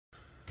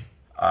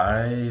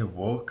I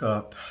woke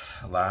up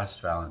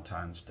last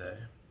Valentine's Day,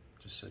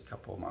 just a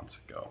couple of months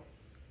ago,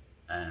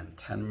 and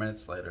 10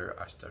 minutes later,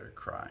 I started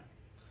crying.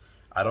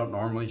 I don't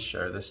normally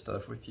share this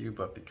stuff with you,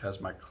 but because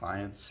my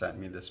clients sent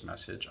me this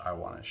message, I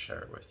want to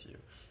share it with you.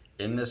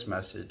 In this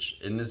message,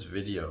 in this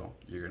video,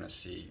 you're going to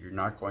see, you're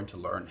not going to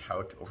learn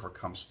how to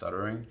overcome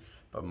stuttering,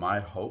 but my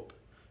hope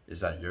is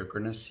that you're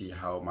going to see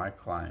how my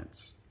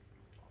clients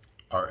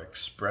are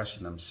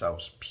expressing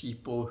themselves.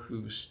 People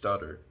who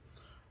stutter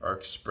are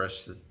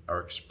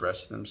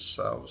expressing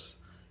themselves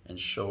and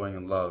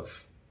showing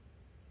love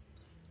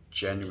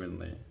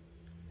genuinely,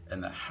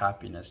 and the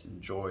happiness and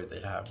joy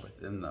they have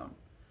within them,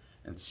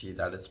 and see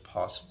that it's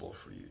possible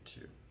for you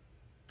too.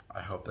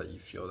 I hope that you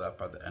feel that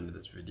by the end of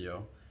this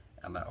video,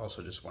 and I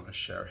also just want to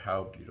share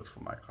how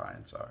beautiful my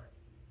clients are.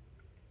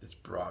 It's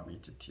brought me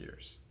to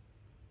tears.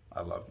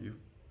 I love you,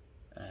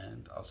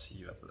 and I'll see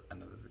you at the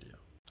end of the video.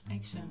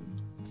 Action.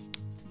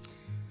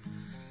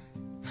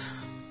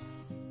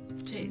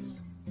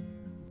 Chase.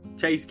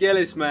 Chase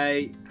Gillis,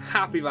 mate.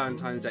 Happy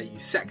Valentine's Day, you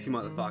sexy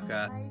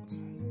motherfucker. Hi,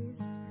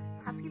 Chase.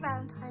 Happy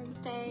Valentine's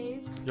Day.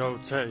 Yo,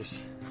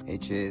 Chase. Hey,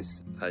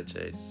 Chase. Hi,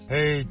 Chase.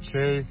 Hey,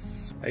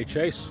 Chase. Hey,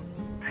 Chase.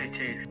 Hey,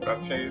 Chase. What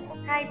up, Chase?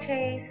 Hi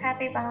Chase,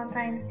 happy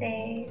Valentine's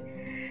Day.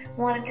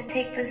 Wanted to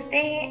take this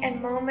day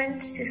and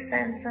moment to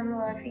send some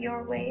love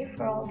your way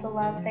for all the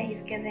love that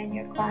you've given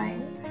your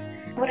clients.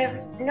 What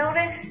I've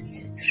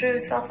noticed through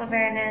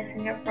self-awareness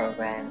in your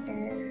program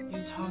is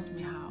You taught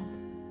me how.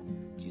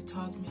 You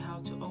taught me how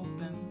to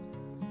open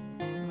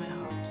my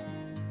heart.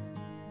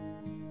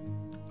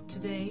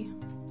 Today,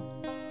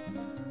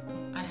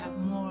 I have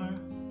more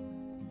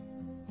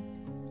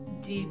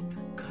deep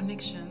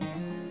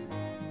connections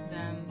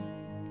than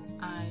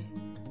I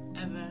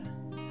ever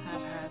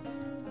have had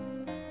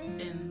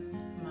in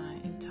my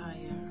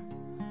entire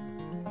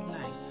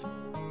life.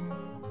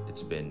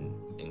 It's been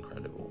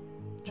incredible.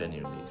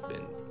 Genuinely, it's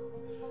been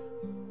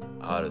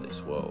out of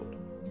this world.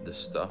 The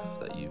stuff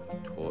that you've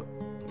taught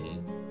me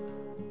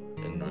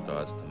in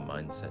regards to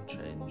mindset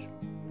change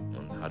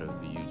and how to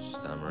view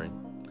stammering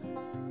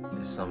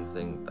is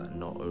something that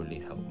not only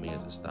helped me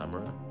as a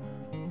stammerer,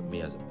 but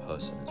me as a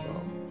person as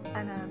well.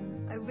 And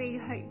I really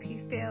hope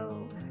you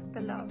feel the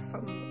love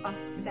from us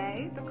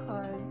today,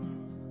 because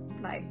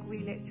we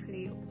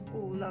literally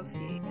all love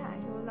you. Yeah,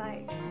 you're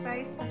a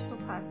very special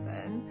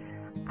person,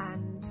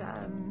 and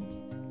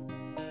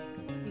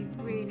you've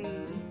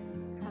really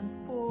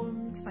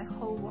transformed my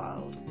whole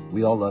world.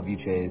 We all love you,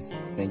 Chase.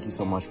 Thank you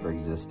so much for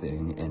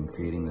existing and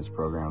creating this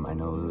program. I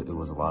know it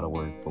was a lot of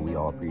work, but we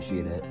all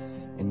appreciate it,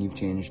 and you've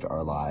changed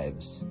our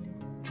lives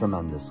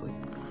tremendously.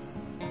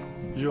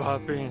 You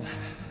have been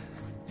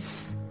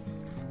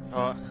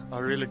a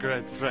really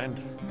great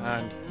friend,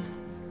 and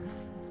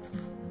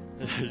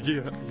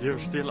you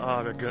still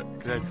are a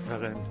great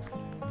friend,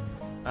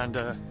 and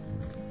a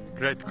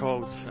great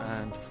coach,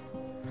 and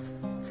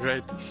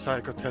great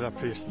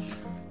psychotherapist,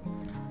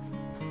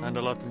 and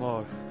a lot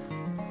more.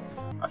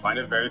 I find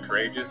it very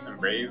courageous and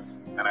brave,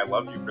 and I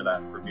love you for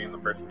that, for being the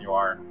person you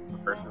are, the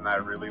person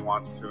that really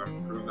wants to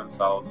improve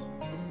themselves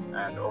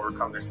and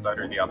overcome their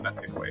stutter the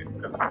authentic way.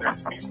 Because there's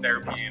speech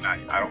therapy, and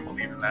I don't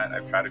believe in that.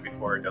 I've tried it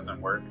before, it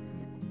doesn't work.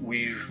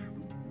 We've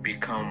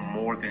become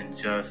more than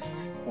just,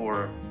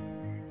 or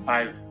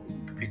I've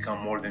become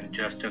more than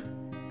just a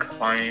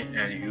client,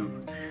 and you've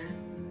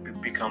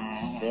become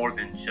more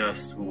than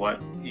just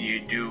what you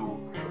do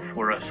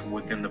for us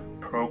within the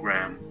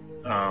program.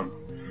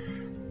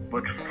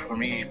 But for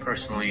me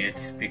personally,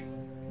 it's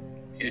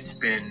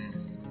been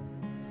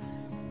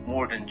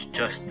more than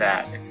just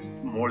that. It's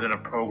more than a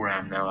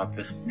program now at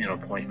this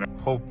point.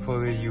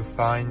 Hopefully you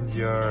find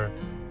your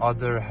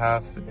other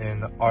half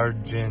in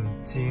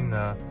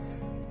Argentina,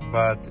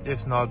 but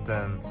if not,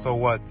 then so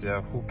what?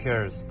 Yeah, who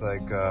cares?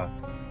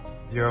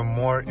 Your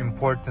more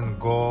important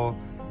goal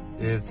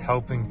is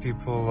helping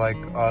people like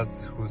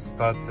us who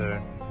stutter,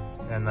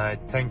 and I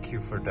thank you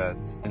for that.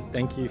 And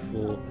thank you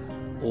for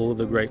all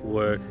the great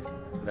work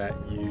that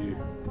you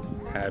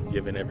have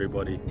given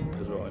everybody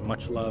as well. And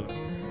much love.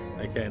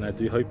 Okay, and I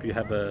do hope you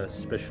have a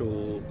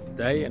special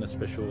day and a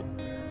special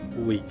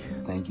week.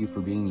 Thank you for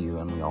being you,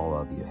 and we all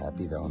love you.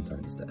 Happy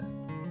Valentine's Day.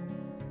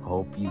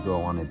 Hope you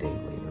go on a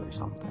date later or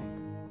something.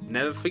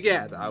 Never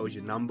forget that I was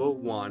your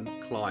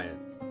 #1 client.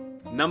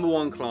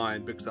 #1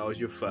 client because I was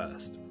your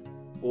first.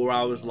 Or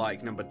I was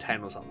number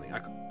 10 or something.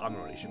 I'm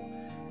not really sure.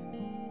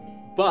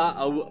 But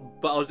I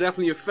was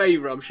definitely your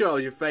favourite. I'm sure I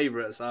was your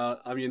favourite. So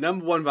I'm your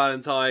 #1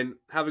 Valentine.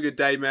 Have a good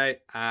day, mate.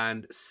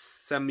 And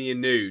send me a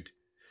nude.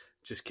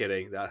 Just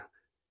kidding. That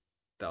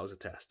was a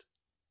test.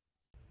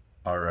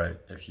 Alright,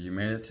 if you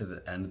made it to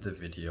the end of the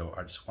video,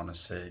 I just want to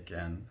say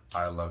again,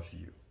 I love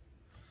you.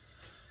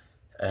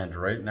 And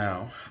right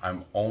now,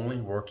 I'm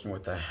only working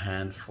with a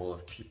handful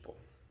of people.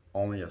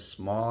 Only a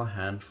small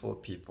handful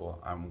of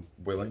people I'm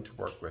willing to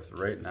work with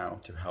right now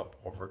to help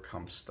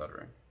overcome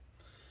stuttering.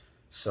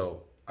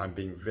 So I'm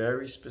being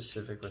very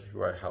specific with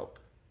who I help.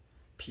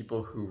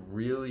 People who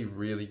really,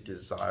 really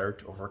desire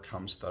to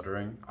overcome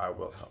stuttering, I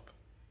will help.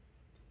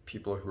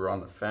 People who are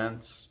on the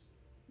fence,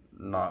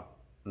 not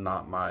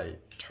not my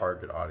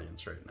target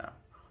audience right now.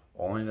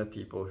 Only the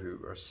people who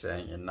are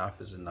saying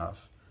enough is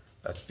enough.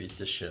 Let's beat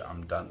this shit.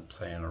 I'm done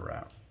playing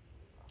around.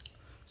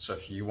 So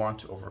if you want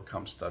to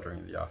overcome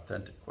stuttering the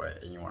authentic way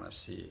and you want to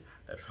see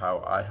if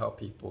how I help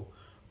people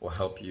will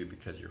help you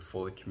because you're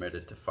fully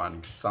committed to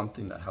finding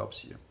something that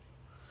helps you,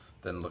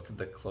 then look at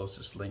the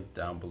closest link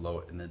down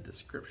below in the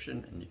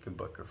description and you can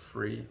book a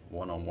free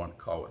one-on-one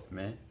call with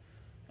me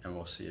and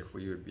we'll see if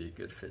we would be a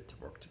good fit to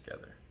work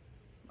together.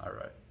 All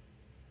right.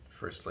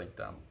 First link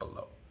down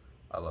below.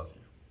 I love you.